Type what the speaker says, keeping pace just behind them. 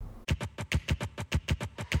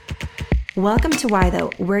Welcome to Why Though.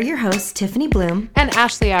 We're your hosts, Tiffany Bloom and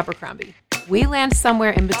Ashley Abercrombie. We land somewhere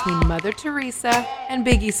in between Mother Teresa and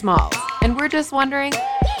Biggie Smalls, and we're just wondering,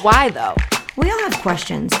 why though? We all have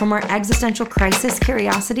questions, from our existential crisis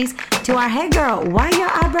curiosities to our, hey girl, why your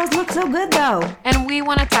eyebrows look so good though? And we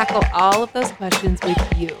want to tackle all of those questions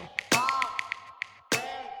with you.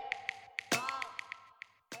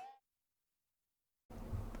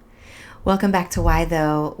 Welcome back to Why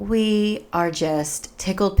Though. We are just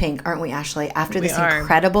tickled pink, aren't we, Ashley? After this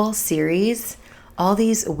incredible series, all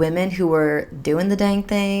these women who were doing the dang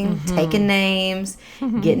thing, taking names,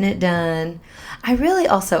 getting it done.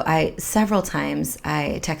 Several times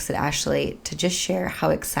I texted Ashley to just share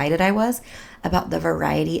how excited I was about the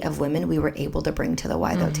variety of women we were able to bring to the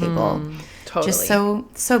Why Though table. Totally. Just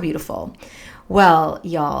so beautiful. Well,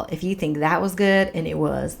 y'all, if you think that was good, and it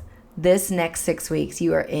was, this next 6 weeks,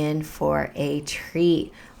 you are in for a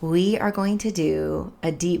treat. We are going to do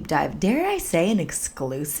a deep dive. Dare I say an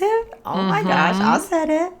exclusive? Oh my gosh, I said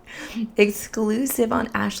it. Exclusive on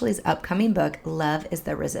Ashley's upcoming book, Love is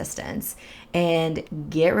the Resistance. And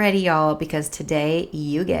get ready, y'all, because today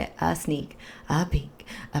you get a peek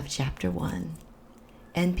of chapter 1.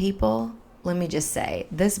 And people, let me just say,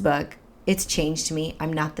 this book, it's changed me.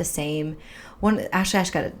 I'm not the same. Ashley,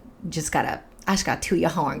 I just got to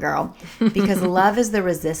your horn, girl, because Love is the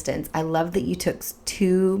Resistance. I love that you took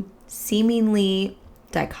two seemingly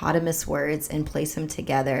dichotomous words and placed them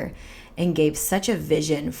together and gave such a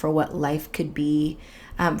vision for what life could be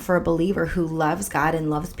for a believer who loves God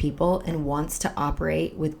and loves people and wants to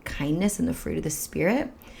operate with kindness and the fruit of the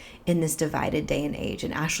Spirit in this divided day and age.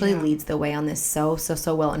 And Ashley leads the way on this so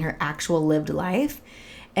well in her actual lived life.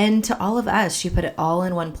 And to all of us, she put it all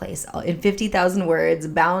in one place, in 50,000 words,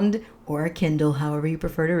 bound or a Kindle, however you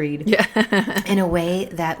prefer to read, in a way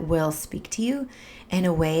that will speak to you, in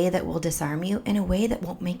a way that will disarm you, in a way that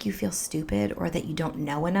won't make you feel stupid or that you don't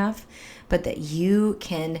know enough, but that you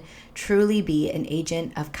can truly be an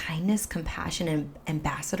agent of kindness, compassion, and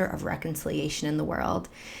ambassador of reconciliation in the world.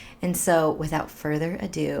 And so, without further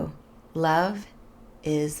ado, Love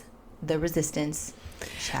is the Resistance,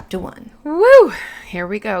 Chapter 1. Woo! Here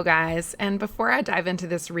we go, guys. And before I dive into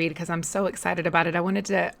this read, because I'm so excited about it, I wanted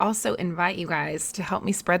to also invite you guys to help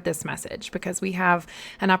me spread this message, because we have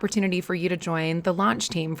an opportunity for you to join the launch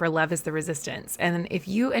team for Love is the Resistance. And if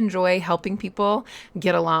you enjoy helping people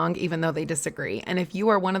get along, even though they disagree, and if you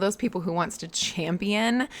are one of those people who wants to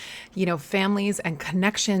champion, families and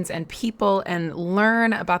connections and people and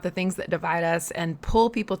learn about the things that divide us and pull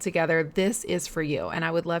people together, this is for you. And I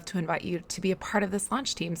would love to invite you to be a part of this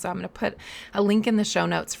launch team. So I'm going to put a link in the show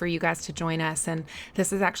notes for you guys to join us. And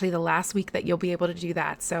this is actually the last week that you'll be able to do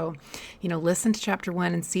that. So, listen to chapter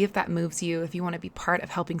 1 and see if that moves you. If you want to be part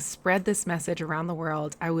of helping spread this message around the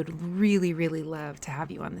world, I would really, really love to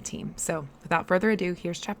have you on the team. So without further ado,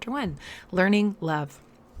 here's chapter 1, Learning Love.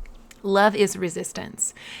 Love is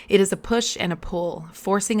resistance. It is a push and a pull,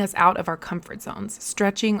 forcing us out of our comfort zones,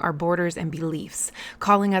 stretching our borders and beliefs,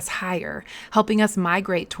 calling us higher, helping us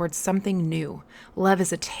migrate towards something new. Love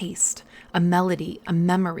is a taste, a melody, a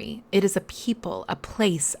memory. It is a people, a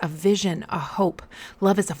place, a vision, a hope.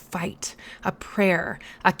 Love is a fight, a prayer,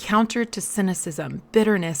 a counter to cynicism,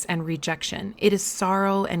 bitterness, and rejection. It is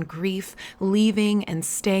sorrow and grief, leaving and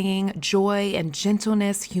staying, joy and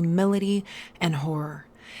gentleness, humility and horror.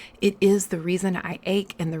 It is the reason I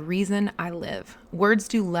ache and the reason I live. Words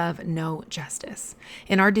do love no justice.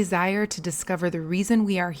 In our desire to discover the reason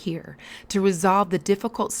we are here, to resolve the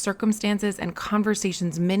difficult circumstances and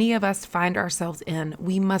conversations many of us find ourselves in,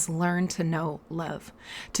 we must learn to know love,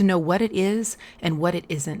 to know what it is and what it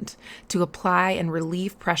isn't, to apply and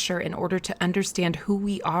relieve pressure in order to understand who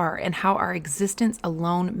we are and how our existence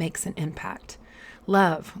alone makes an impact.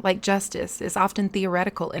 Love, like justice, is often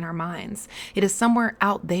theoretical in our minds. It is somewhere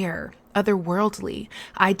out there, otherworldly,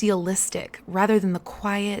 idealistic, rather than the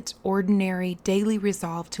quiet, ordinary, daily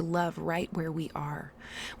resolve to love right where we are.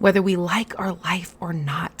 Whether we like our life or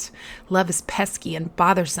not, love is pesky and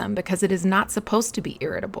bothersome because it is not supposed to be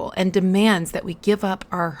irritable and demands that we give up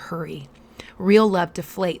our hurry. Real love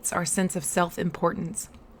deflates our sense of self-importance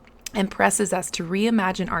and presses us to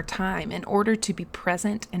reimagine our time in order to be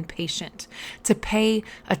present and patient, to pay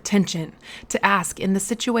attention, to ask, in the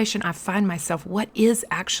situation I find myself, what is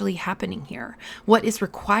actually happening here? What is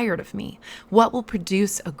required of me? What will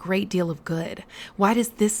produce a great deal of good? Why does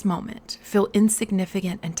this moment feel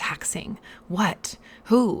insignificant and taxing? What?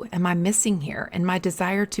 Who am I missing here in my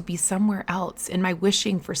desire to be somewhere else, in my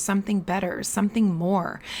wishing for something better, something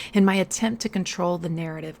more, in my attempt to control the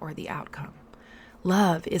narrative or the outcome?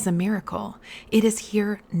 Love is a miracle. It is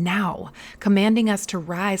here now, commanding us to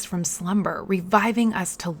rise from slumber, reviving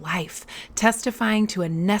us to life, testifying to a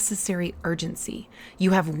necessary urgency.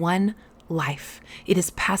 You have one life. It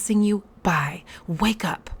is passing you by. Wake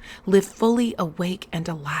up. Live fully awake and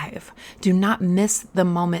alive. Do not miss the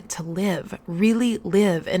moment to live. Really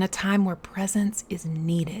live in a time where presence is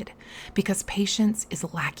needed, because patience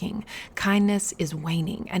is lacking, kindness is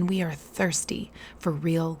waning, and we are thirsty for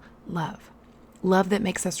real love. Love that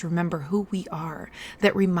makes us remember who we are,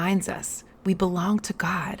 that reminds us we belong to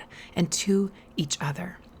God and to each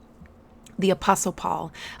other. The Apostle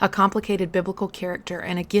Paul, a complicated biblical character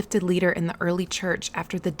and a gifted leader in the early church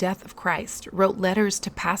after the death of Christ, wrote letters to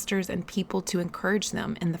pastors and people to encourage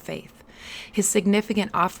them in the faith. His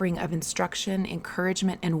significant offering of instruction,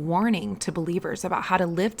 encouragement, and warning to believers about how to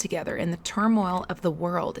live together in the turmoil of the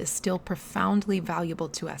world is still profoundly valuable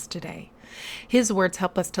to us today. His words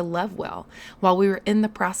help us to love well while we were in the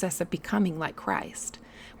process of becoming like Christ.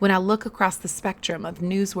 When I look across the spectrum of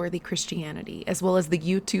newsworthy Christianity, as well as the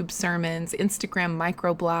YouTube sermons, Instagram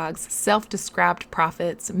microblogs, self-described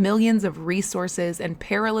prophets, millions of resources, and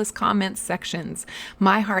perilous comment sections,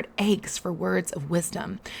 my heart aches for words of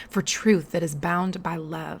wisdom, for truth that is bound by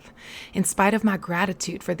love. In spite of my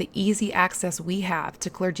gratitude for the easy access we have to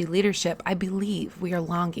clergy leadership, I believe we are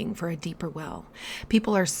longing for a deeper well.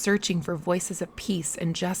 People are searching for voices of peace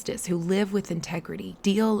and justice who live with integrity,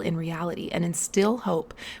 deal in reality, and instill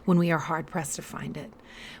hope when we are hard-pressed to find it.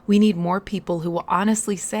 We need more people who will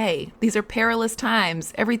honestly say, these are perilous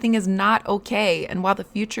times, everything is not okay, and while the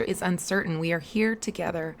future is uncertain, we are here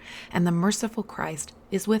together, and the merciful Christ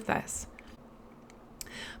is with us.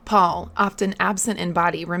 Paul, often absent in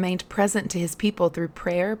body, remained present to his people through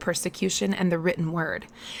prayer, persecution, and the written word.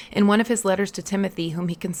 In one of his letters to Timothy, whom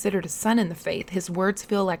he considered a son in the faith, his words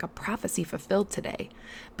feel like a prophecy fulfilled today.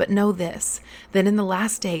 But know this, that in the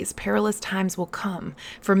last days perilous times will come,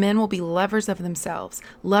 for men will be lovers of themselves,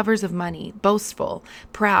 lovers of money, boastful,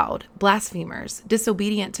 proud, blasphemers,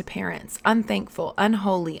 disobedient to parents, unthankful,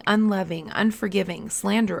 unholy, unloving, unforgiving,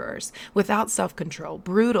 slanderers, without self-control,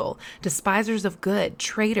 brutal, despisers of good,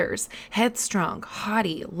 traitors, headstrong,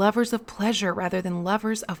 haughty, lovers of pleasure rather than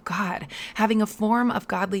lovers of God, having a form of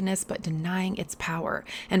godliness but denying its power,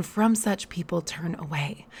 and from such people turn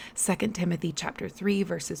away. 2 Timothy chapter 3,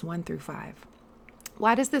 verses 1 through 5.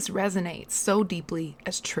 Why does this resonate so deeply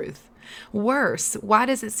as truth? Worse, why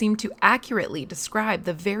does it seem to accurately describe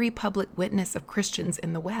the very public witness of Christians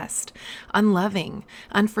in the West? Unloving,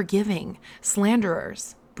 unforgiving,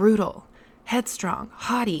 slanderers, brutal, headstrong,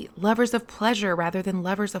 haughty, lovers of pleasure rather than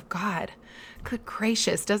lovers of God. Good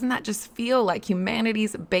gracious, doesn't that just feel like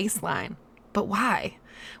humanity's baseline? But why?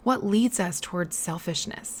 What leads us towards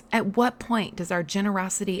selfishness? At what point does our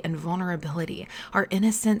generosity and vulnerability, our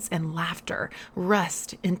innocence and laughter,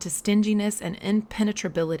 rust into stinginess and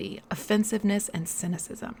impenetrability, offensiveness and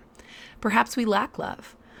cynicism? Perhaps we lack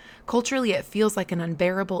love. Culturally, it feels like an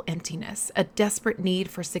unbearable emptiness. A desperate need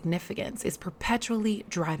for significance is perpetually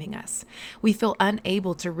driving us. We feel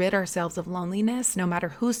unable to rid ourselves of loneliness no matter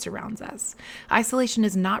who surrounds us. Isolation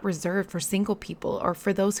is not reserved for single people or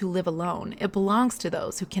for those who live alone. It belongs to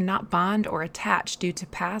those who cannot bond or attach due to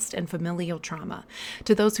past and familial trauma,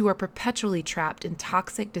 to those who are perpetually trapped in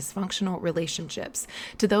toxic, dysfunctional relationships,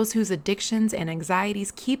 to those whose addictions and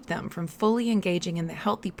anxieties keep them from fully engaging in the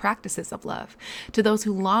healthy practices of love, to those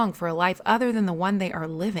who long for a life other than the one they are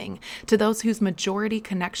living, to those whose majority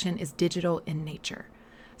connection is digital in nature.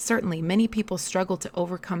 Certainly, many people struggle to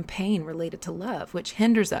overcome pain related to love, which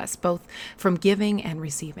hinders us both from giving and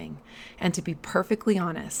receiving. And to be perfectly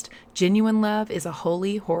honest, genuine love is a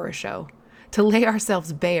holy horror show. To lay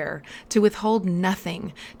ourselves bare, to withhold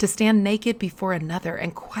nothing, to stand naked before another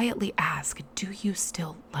and quietly ask, "Do you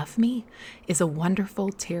still love me?" is a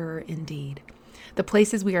wonderful terror indeed. The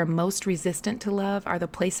places we are most resistant to love are the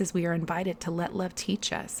places we are invited to let love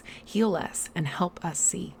teach us, heal us, and help us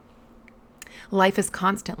see. Life is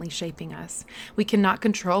constantly shaping us. We cannot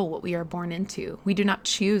control what we are born into. We do not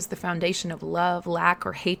choose the foundation of love, lack,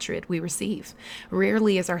 or hatred we receive.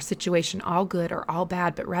 Rarely is our situation all good or all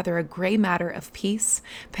bad, but rather a gray matter of peace,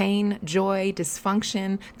 pain, joy,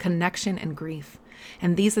 dysfunction, connection, and grief.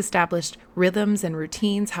 And these established rhythms and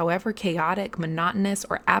routines, however chaotic, monotonous,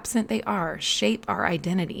 or absent they are, shape our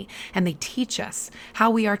identity, and they teach us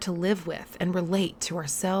how we are to live with and relate to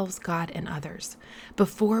ourselves, God, and others.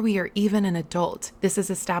 Before we are even an adult, this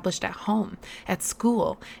is established at home, at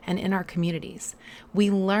school, and in our communities.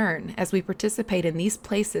 We learn as we participate in these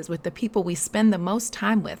places with the people we spend the most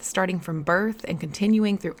time with, starting from birth and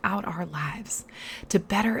continuing throughout our lives. To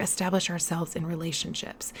better establish ourselves in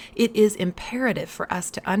relationships, it is imperative for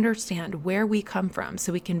us to understand where we come from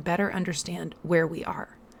so we can better understand where we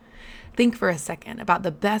are. Think for a second about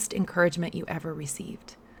the best encouragement you ever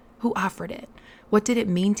received. Who offered it? What did it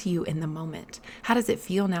mean to you in the moment? How does it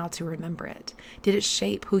feel now to remember it? Did it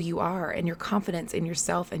shape who you are and your confidence in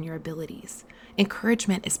yourself and your abilities?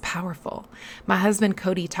 Encouragement is powerful. My husband,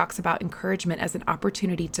 Cody, talks about encouragement as an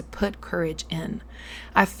opportunity to put courage in.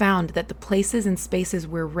 I've found that the places and spaces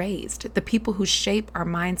we're raised, the people who shape our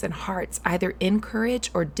minds and hearts, either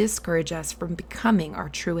encourage or discourage us from becoming our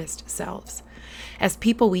truest selves. As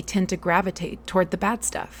people, we tend to gravitate toward the bad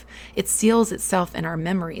stuff. It seals itself in our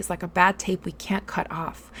memories like a bad tape we can't cut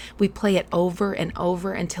off. We play it over and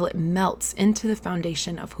over until it melts into the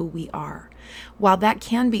foundation of who we are. While that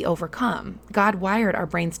can be overcome, God wired our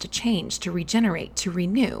brains to change, to regenerate, to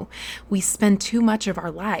renew. We spend too much of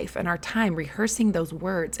our life and our time rehearsing those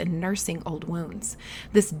words and nursing old wounds.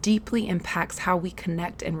 This deeply impacts how we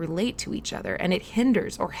connect and relate to each other, and it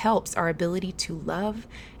hinders or helps our ability to love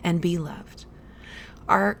and be loved.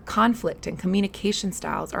 Our conflict and communication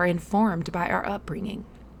styles are informed by our upbringing.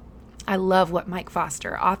 I love what Mike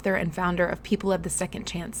Foster, author and founder of People of the Second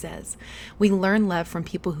Chance, says. We learn love from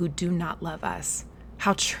people who do not love us.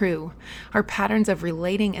 How true. Our patterns of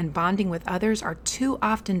relating and bonding with others are too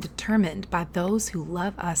often determined by those who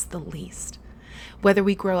love us the least. Whether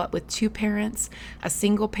we grow up with two parents, a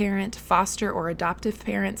single parent, foster or adoptive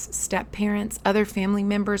parents, step parents, other family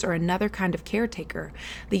members, or another kind of caretaker,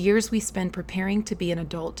 the years we spend preparing to be an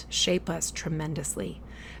adult shape us tremendously.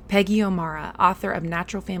 Peggy O'Mara, author of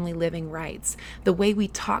Natural Family Living, writes, "The way we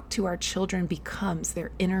talk to our children becomes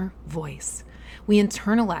their inner voice. We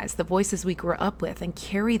internalize the voices we grew up with and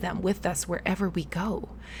carry them with us wherever we go.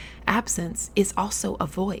 Absence is also a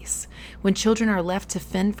voice. When children are left to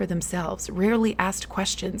fend for themselves, rarely asked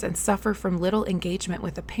questions, and suffer from little engagement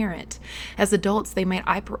with a parent, as adults, they might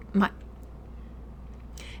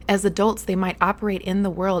operate in the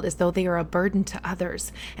world as though they are a burden to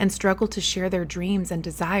others and struggle to share their dreams and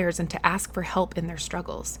desires and to ask for help in their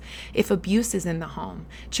struggles. If abuse is in the home,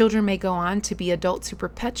 children may go on to be adults who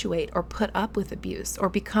perpetuate or put up with abuse or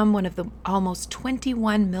become one of the almost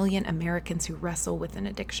 21 million Americans who wrestle with an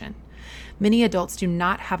addiction. Many adults do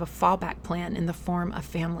not have a fallback plan in the form of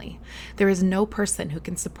family. There is no person who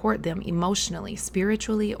can support them emotionally,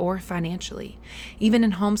 spiritually, or financially. Even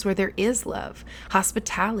in homes where there is love,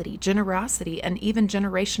 hospitality, generosity, and even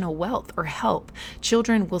generational wealth or help,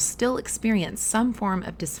 children will still experience some form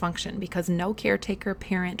of dysfunction because no caretaker,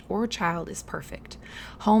 parent, or child is perfect.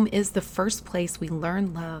 Home is the first place we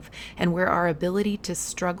learn love and where our ability to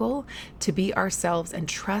struggle, to be ourselves, and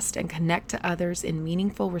trust and connect to others in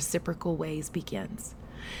meaningful, reciprocal ways begins.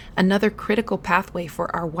 Another critical pathway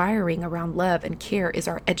for our wiring around love and care is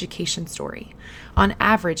our education story. On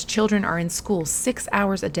average, children are in school 6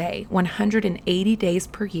 hours a day, 180 days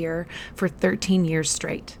per year for 13 years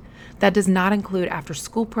straight. That does not include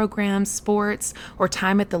after-school programs, sports, or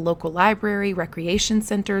time at the local library, recreation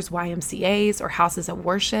centers, YMCAs, or houses of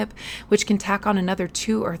worship, which can tack on another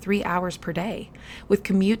 2 or 3 hours per day. With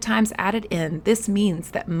commute times added in, this means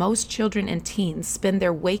that most children and teens spend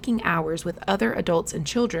their waking hours with other adults and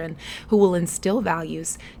children who will instill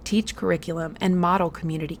values, teach curriculum, and model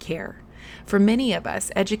community care. For many of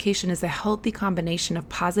us, education is a healthy combination of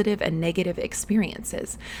positive and negative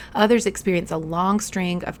experiences. Others experience a long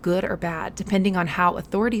string of good or bad, depending on how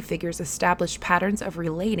authority figures establish patterns of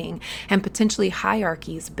relating and potentially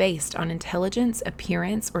hierarchies based on intelligence,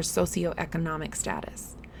 appearance, or socioeconomic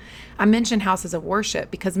status. I mention houses of worship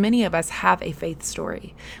because many of us have a faith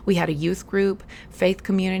story. We had a youth group, faith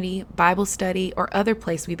community, Bible study, or other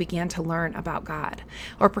place we began to learn about God.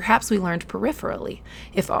 Or perhaps we learned peripherally,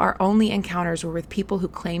 if our only encounters were with people who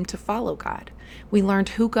claimed to follow God. We learned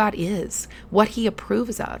who God is, what He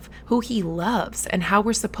approves of, who He loves, and how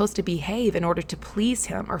we're supposed to behave in order to please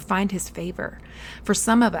Him or find His favor. For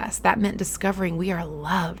some of us, that meant discovering we are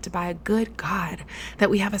loved by a good God, that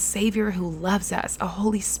we have a Savior who loves us, a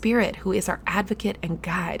Holy Spirit who is our advocate and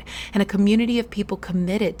guide, and a community of people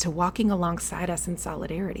committed to walking alongside us in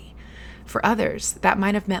solidarity. For others, that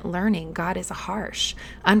might have meant learning God is a harsh,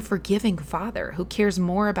 unforgiving Father who cares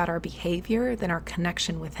more about our behavior than our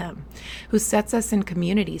connection with Him, who sets us in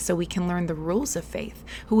community so we can learn the rules of faith,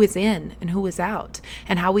 who is in and who is out,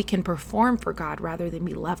 and how we can perform for God rather than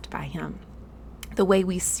be loved by Him. The way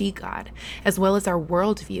we see God, as well as our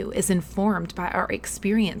worldview, is informed by our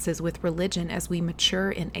experiences with religion as we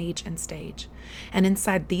mature in age and stage. And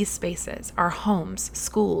inside these spaces, our homes,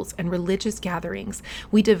 schools, and religious gatherings,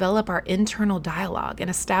 we develop our internal dialogue and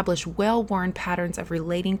establish well-worn patterns of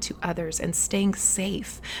relating to others and staying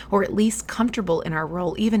safe, or at least comfortable in our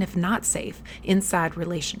role, even if not safe, inside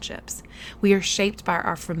relationships. We are shaped by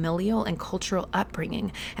our familial and cultural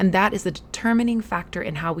upbringing, and that is a determining factor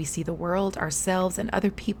in how we see the world, ourselves, and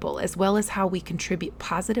other people, as well as how we contribute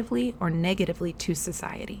positively or negatively to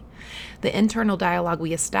society. The internal dialogue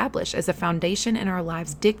we establish as a foundation in our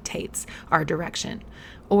lives dictates our direction.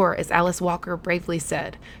 Or, as Alice Walker bravely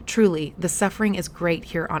said, truly, the suffering is great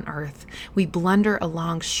here on earth. We blunder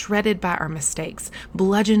along, shredded by our mistakes,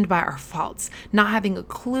 bludgeoned by our faults, not having a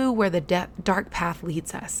clue where the dark path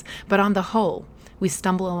leads us. But on the whole, we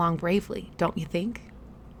stumble along bravely, don't you think?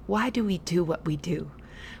 Why do we do what we do?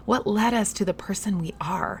 What led us to the person we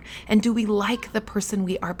are? And do we like the person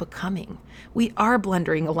we are becoming? We are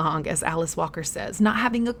blundering along, as Alice Walker says, not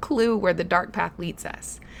having a clue where the dark path leads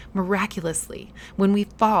us. Miraculously, when we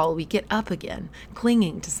fall, we get up again,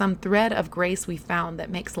 clinging to some thread of grace we found that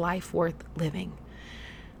makes life worth living.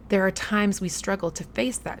 There are times we struggle to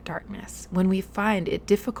face that darkness, when we find it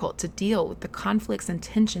difficult to deal with the conflicts and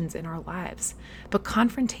tensions in our lives. But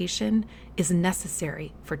confrontation is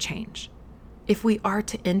necessary for change. If we are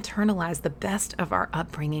to internalize the best of our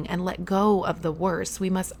upbringing and let go of the worst, we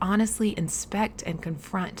must honestly inspect and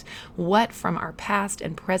confront what from our past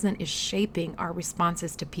and present is shaping our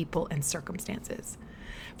responses to people and circumstances.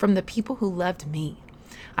 From the people who loved me,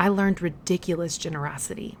 I learned ridiculous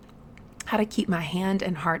generosity. How to keep my hand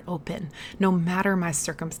and heart open, no matter my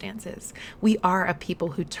circumstances. We are a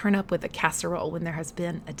people who turn up with a casserole when there has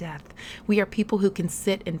been a death. We are people who can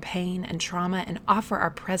sit in pain and trauma and offer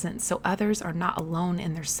our presence so others are not alone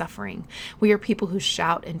in their suffering. We are people who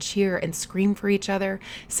shout and cheer and scream for each other,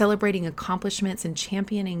 celebrating accomplishments and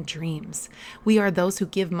championing dreams. We are those who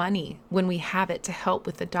give money when we have it to help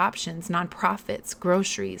with adoptions, nonprofits,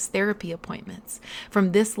 groceries, therapy appointments.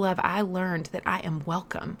 From this love, I learned that I am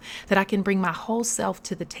welcome, that I can bring my whole self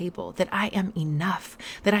to the table, that I am enough,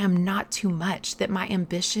 that I am not too much, that my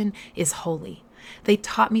ambition is holy. They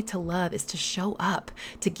taught me to love is to show up,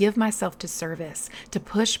 to give myself to service, to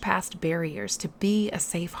push past barriers, to be a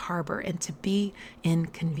safe harbor, and to be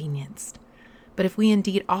inconvenienced. But if we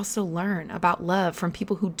indeed also learn about love from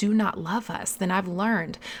people who do not love us, then I've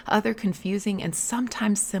learned other confusing and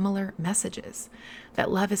sometimes similar messages. That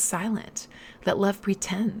love is silent, that love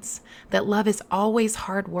pretends, that love is always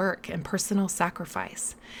hard work and personal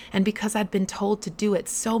sacrifice. And because I'd been told to do it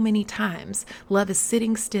so many times, love is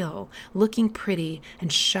sitting still, looking pretty,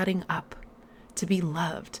 and shutting up. To be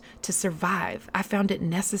loved, to survive, I found it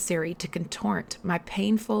necessary to contort my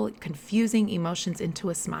painful, confusing emotions into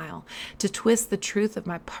a smile, to twist the truth of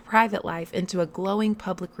my private life into a glowing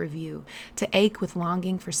public review, to ache with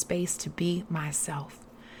longing for space to be myself.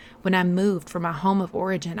 When I moved from my home of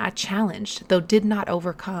origin, I challenged, though did not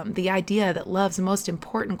overcome, the idea that love's most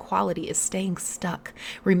important quality is staying stuck,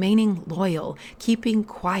 remaining loyal, keeping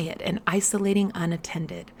quiet, and isolating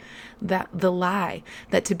unattended. That the lie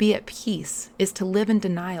that to be at peace is to live in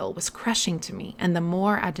denial was crushing to me, and the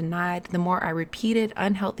more I denied, the more I repeated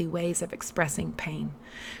unhealthy ways of expressing pain.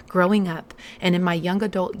 Growing up, and in my young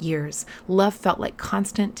adult years, love felt like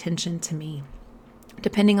constant tension to me.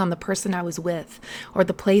 Depending on the person I was with or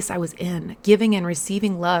the place I was in, giving and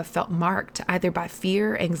receiving love felt marked either by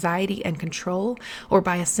fear, anxiety, and control, or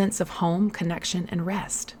by a sense of home, connection, and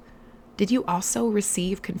rest. Did you also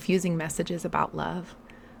receive confusing messages about love?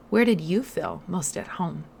 Where did you feel most at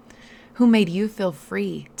home? Who made you feel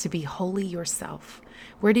free to be wholly yourself?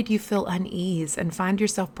 Where did you feel unease and find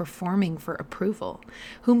yourself performing for approval?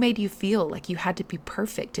 Who made you feel like you had to be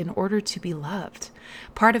perfect in order to be loved?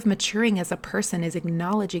 Part of maturing as a person is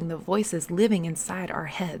acknowledging the voices living inside our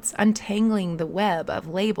heads, untangling the web of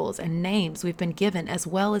labels and names we've been given, as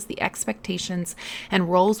well as the expectations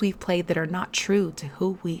and roles we've played that are not true to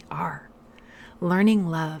who we are. Learning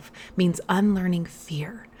love means unlearning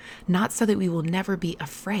fear. Not so that we will never be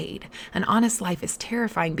afraid. An honest life is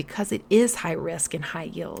terrifying because it is high risk and high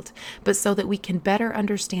yield, but so that we can better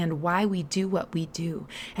understand why we do what we do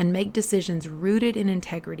and make decisions rooted in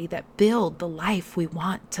integrity that build the life we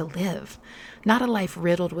want to live. Not a life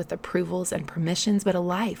riddled with approvals and permissions, but a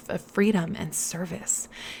life of freedom and service.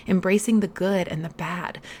 Embracing the good and the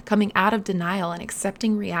bad, coming out of denial and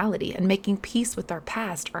accepting reality, and making peace with our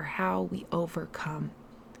past are how we overcome.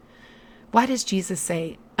 Why does Jesus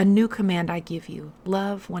say, A new command I give you,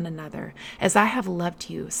 love one another. As I have loved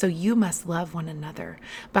you, so you must love one another.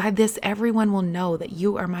 By this, everyone will know that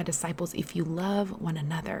you are my disciples if you love one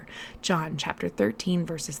another. John chapter 13,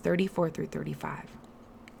 verses 34 through 35.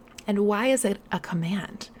 And why is it a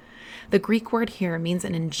command? The Greek word here means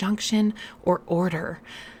an injunction or order,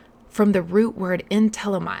 from the root word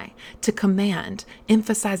entelomai, to command,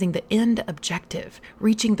 emphasizing the end objective,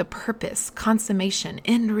 reaching the purpose, consummation,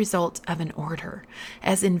 end result of an order,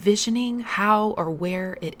 as envisioning how or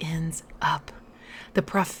where it ends up. The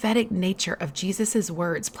prophetic nature of Jesus'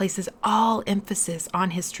 words places all emphasis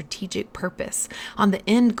on his strategic purpose, on the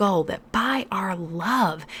end goal that by our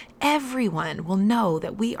love, everyone will know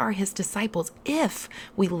that we are his disciples if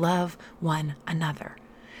we love one another.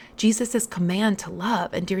 Jesus' command to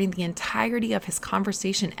love, and during the entirety of his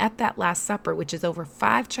conversation at that Last Supper, which is over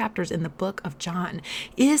 5 chapters in the book of John,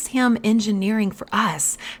 is him engineering for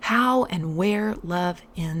us how and where love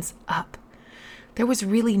ends up. There was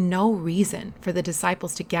really no reason for the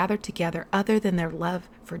disciples to gather together other than their love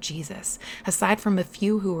for Jesus, aside from a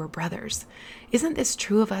few who were brothers. Isn't this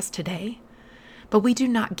true of us today? But we do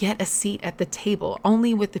not get a seat at the table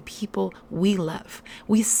only with the people we love.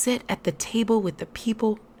 We sit at the table with the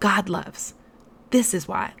people God loves. This is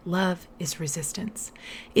why love is resistance.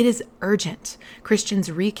 It is urgent.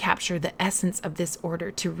 Christians recapture the essence of this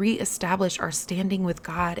order to reestablish our standing with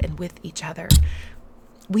God and with each other.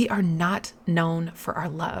 We are not known for our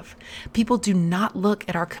love. People do not look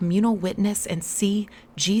at our communal witness and see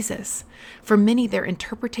Jesus. For many, their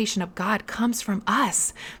interpretation of God comes from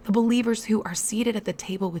us, the believers who are seated at the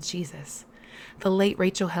table with Jesus. The late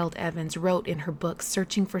Rachel Held Evans wrote in her book,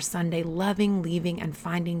 Searching for Sunday, Loving, Leaving, and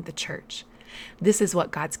Finding the Church. This is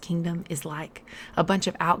what God's kingdom is like. A bunch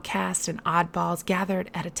of outcasts and oddballs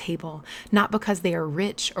gathered at a table, not because they are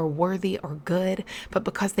rich or worthy or good, but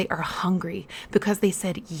because they are hungry, because they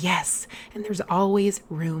said yes, and there's always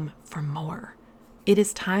room for more. It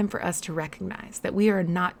is time for us to recognize that we are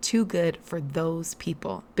not too good for those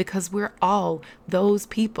people, because we're all those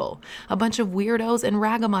people, a bunch of weirdos and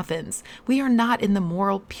ragamuffins. We are not in the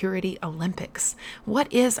moral purity Olympics.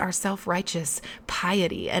 What is our self-righteous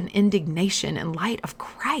piety and indignation in light of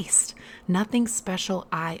Christ? Nothing special,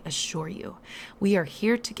 I assure you. We are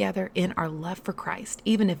here together in our love for Christ,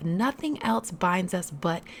 even if nothing else binds us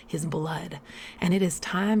but his blood. And it is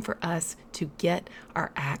time for us to get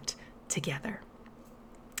our act together.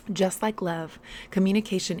 Just like love,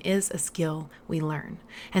 communication is a skill we learn.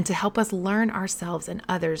 And to help us learn ourselves and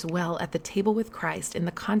others well at the table with Christ in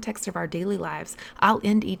the context of our daily lives, I'll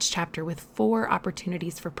end each chapter with 4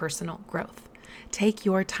 opportunities for personal growth. Take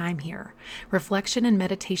your time here. Reflection and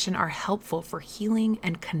meditation are helpful for healing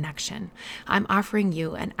and connection. I'm offering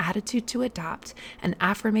you an attitude to adopt, an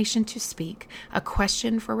affirmation to speak, a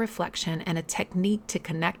question for reflection, and a technique to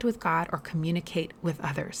connect with God or communicate with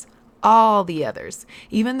others. All the others,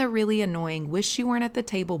 even the really annoying, wish you weren't at the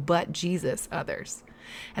table, but Jesus others.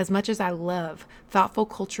 As much as I love thoughtful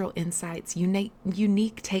cultural insights,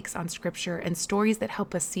 unique takes on scripture, and stories that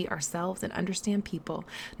help us see ourselves and understand people,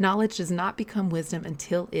 knowledge does not become wisdom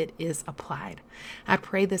until it is applied. I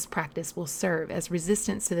pray this practice will serve as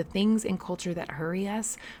resistance to the things in culture that hurry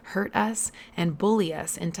us, hurt us, and bully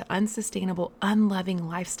us into unsustainable, unloving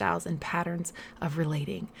lifestyles and patterns of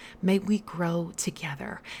relating. May we grow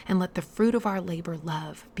together and let the fruit of our labor,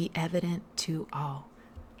 love, be evident to all.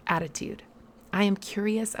 Attitude. I am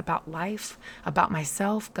curious about life, about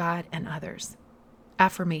myself, God, and others.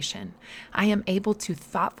 Affirmation. I am able to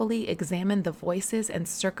thoughtfully examine the voices and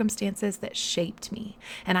circumstances that shaped me,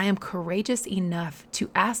 and I am courageous enough to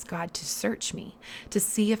ask God to search me, to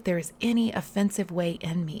see if there is any offensive way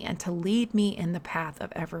in me, and to lead me in the path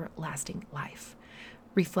of everlasting life.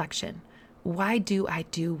 Reflection. Why do I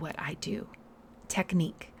do what I do?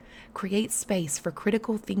 Technique. Create space for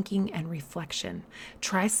critical thinking and reflection.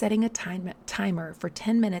 Try setting a timer for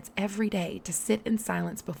 10 minutes every day to sit in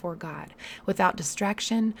silence before God without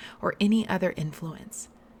distraction or any other influence.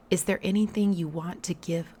 Is there anything you want to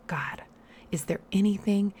give God? Is there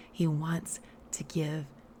anything he wants to give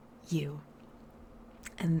you?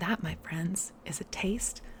 And that, my friends, is a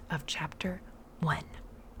taste of chapter 1.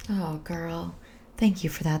 Oh, girl. Thank you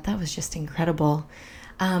for that. That was just incredible.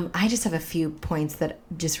 I just have a few points that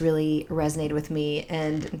just really resonated with me.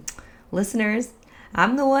 And listeners,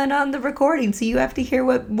 I'm the one on the recording, so you have to hear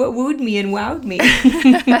what wooed me and wowed me.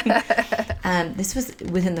 This was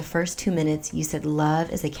within the first 2 minutes. You said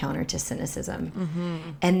love is a counter to cynicism. Mm-hmm.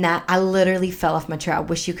 And that I literally fell off my chair. I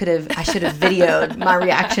wish I should have videoed my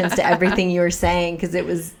reactions to everything you were saying, because it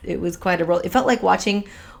was quite a roll. It felt like watching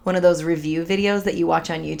one of those review videos that you watch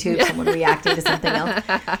on YouTube, someone reacting to something else.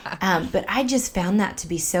 But I just found that to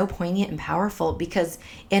be so poignant and powerful, because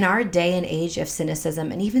in our day and age of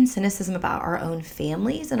cynicism, and even cynicism about our own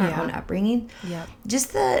families and our own upbringing,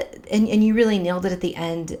 just and you really nailed it at the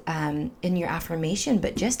end in your affirmation,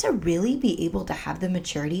 but just to really be able to have the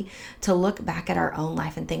maturity to look back at our own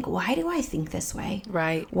life and think, why do I think this way?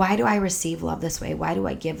 Right. Why do I receive love this way? Why do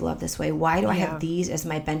I give love this way? Why do I have these as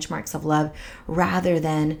my benchmarks of love rather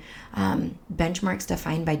than benchmarks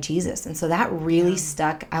defined by Jesus? And so that really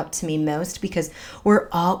stuck out to me most, because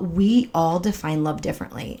we all define love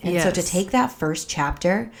differently. And so to take that first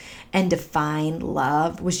chapter and define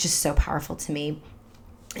love was just so powerful to me.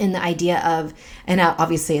 And the idea of, and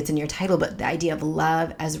obviously it's in your title, but the idea of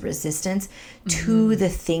love as resistance to the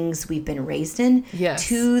things we've been raised in,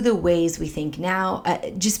 to the ways we think now,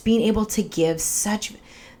 just being able to give such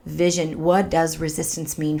vision. What does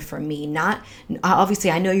resistance mean for me? Not obviously,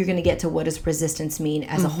 I know you're going to get to what does resistance mean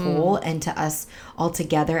as a whole and to us all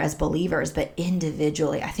together as believers, but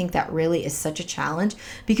individually, I think that really is such a challenge,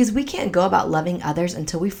 because we can't go about loving others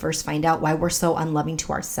until we first find out why we're so unloving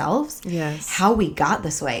to ourselves, how we got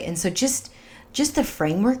this way. And so just the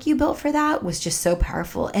framework you built for that was just so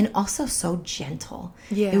powerful, and also so gentle.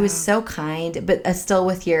 It was so kind, but still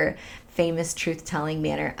with your famous truth-telling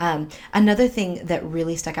manner. Another thing that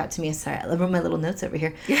really stuck out to me, sorry, I wrote my little notes over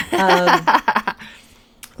here.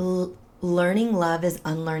 Learning love is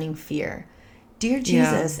unlearning fear. Dear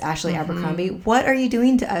Jesus, Ashley Abercrombie, what are you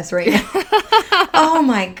doing to us right now? Oh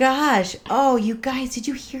my gosh. Oh, you guys, did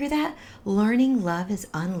you hear that? Learning love is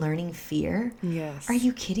unlearning fear. Yes. Are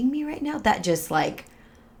you kidding me right now? That just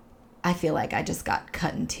I feel like I just got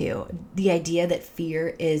cut in two. The idea that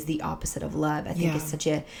fear is the opposite of love, I think is such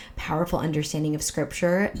a powerful understanding of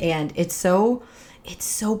scripture. And it's so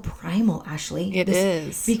primal, Ashley. It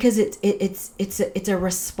is. Because it's a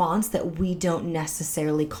response that we don't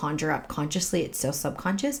necessarily conjure up consciously. It's so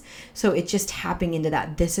subconscious. So it's just tapping into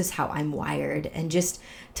that. This is how I'm wired. And just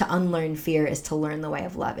to unlearn fear is to learn the way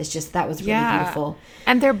of love. It's just, that was really beautiful.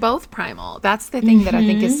 And they're both primal. That's the thing that I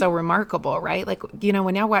think is so remarkable, right? Like,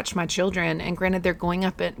 when I watch my children, and granted they're growing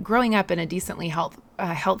up in a decently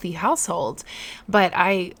healthy household, but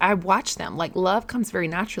I watch them, like, love comes very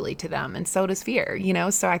naturally to them, and so does fear,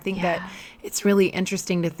 so I think that it's really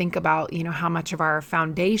interesting to think about, how much of our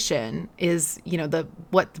foundation is,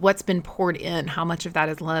 what's been poured in, how much of that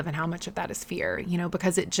is love and how much of that is fear,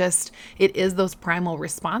 because it is those primal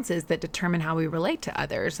responses that determine how we relate to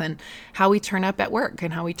others, and how we turn up at work,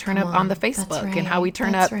 and how we turn up on the Facebook, and how we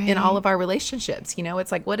turn up in all of our relationships.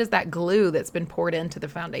 It's like, what is that glue that's been poured into the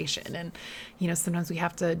foundation? And, sometimes we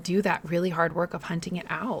have to do that really hard work of hunting it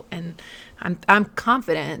out. And I'm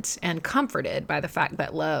confident and comforted by the fact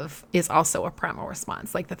that love is also a primal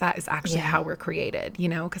response, like that is actually how we're created,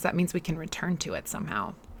 because that means we can return to it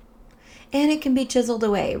somehow. And it can be chiseled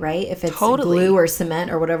away, right? If it's glue or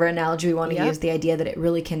cement or whatever analogy we want to use, the idea that it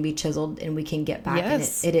really can be chiseled and we can get back,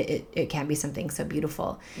 and it can be something so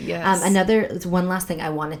beautiful. One last thing I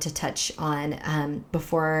wanted to touch on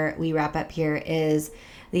before we wrap up here is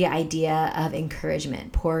the idea of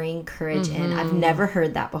encouragement, pouring courage in. I've never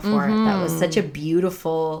heard that before. That was such a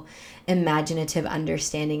beautiful, imaginative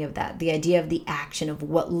understanding of that. The idea of the action of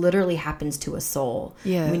what literally happens to a soul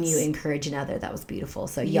when you encourage another. That was beautiful.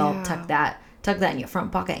 So y'all tuck that in your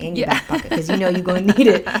front pocket and your back pocket, because you're going to need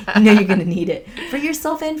it. You're going to need it for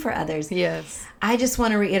yourself and for others. Yes. I just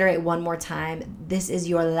want to reiterate one more time. This is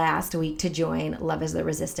your last week to join Love is the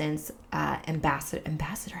Resistance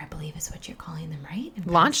ambassador, I believe is what you're calling them, right?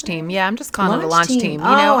 Launch team. Yeah, I'm just calling it a launch team.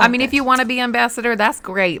 If you want to be ambassador, that's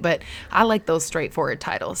great, but I like those straightforward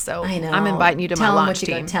titles. So I know. I'm inviting you to my launch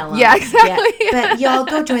team. Tell them. Yeah, exactly. Yeah. But y'all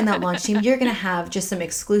go join that launch team. You're going to have just some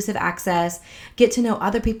exclusive access, get to know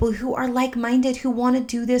other people who are like-minded, who want to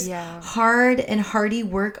do this hard and hardy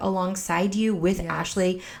work alongside you with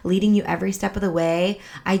Ashley, leading you every step of the way.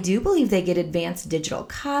 I do believe they get advanced digital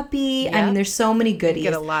copy. I mean, there's so many goodies.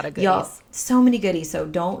 Get a lot of goodies. Y'all, so many goodies. So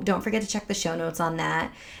don't forget to check the show notes on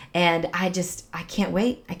that. And I can't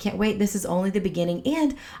wait. I can't wait. This is only the beginning.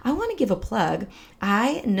 And I want to give a plug.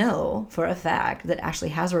 I know for a fact that Ashley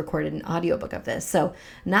has recorded an audiobook of this. So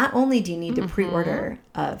not only do you need to pre-order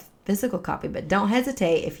a physical copy, but don't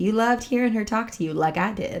hesitate. If you loved hearing her talk to you like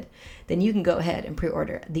I did, then you can go ahead and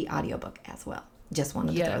pre-order the audiobook as well. Just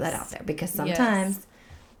wanted to throw that out there, because sometimes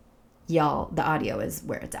y'all, the audio is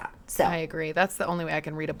where it's at. So I agree. That's the only way I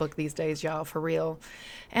can read a book these days, y'all, for real.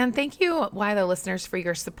 And thank you, WILO listeners, for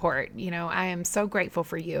your support. I am so grateful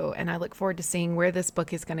for you, and I look forward to seeing where this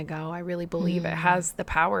book is going to go. I really believe it has the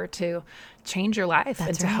power to change your life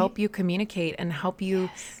and to help you communicate and help you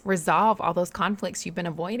resolve all those conflicts you've been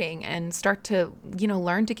avoiding and start to,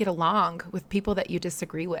 learn to get along with people that you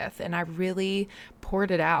disagree with. And I really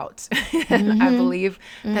poured it out. And I believe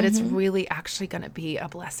that it's really actually going to be a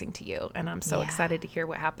blessing to you. And I'm so excited to hear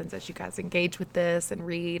what happens as you guys engage with this and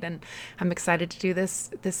read. And I'm excited to do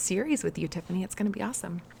this series with you, Tiffany. It's going to be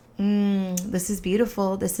awesome. This is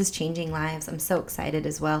beautiful. This is changing lives. I'm so excited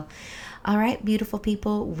as well. All right, beautiful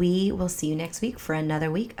people. We will see you next week for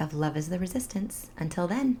another week of Love is the Resistance. Until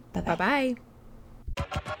then, bye-bye.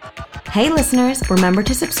 Bye-bye. Hey, listeners, remember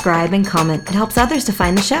to subscribe and comment. It helps others to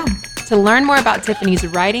find the show. To learn more about Tiffany's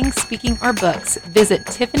writing, speaking, or books, visit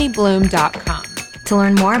TiffanyBloom.com. To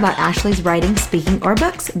learn more about Ashley's writing, speaking, or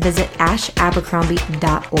books, visit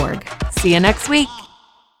ashabercrombie.org. See you next week.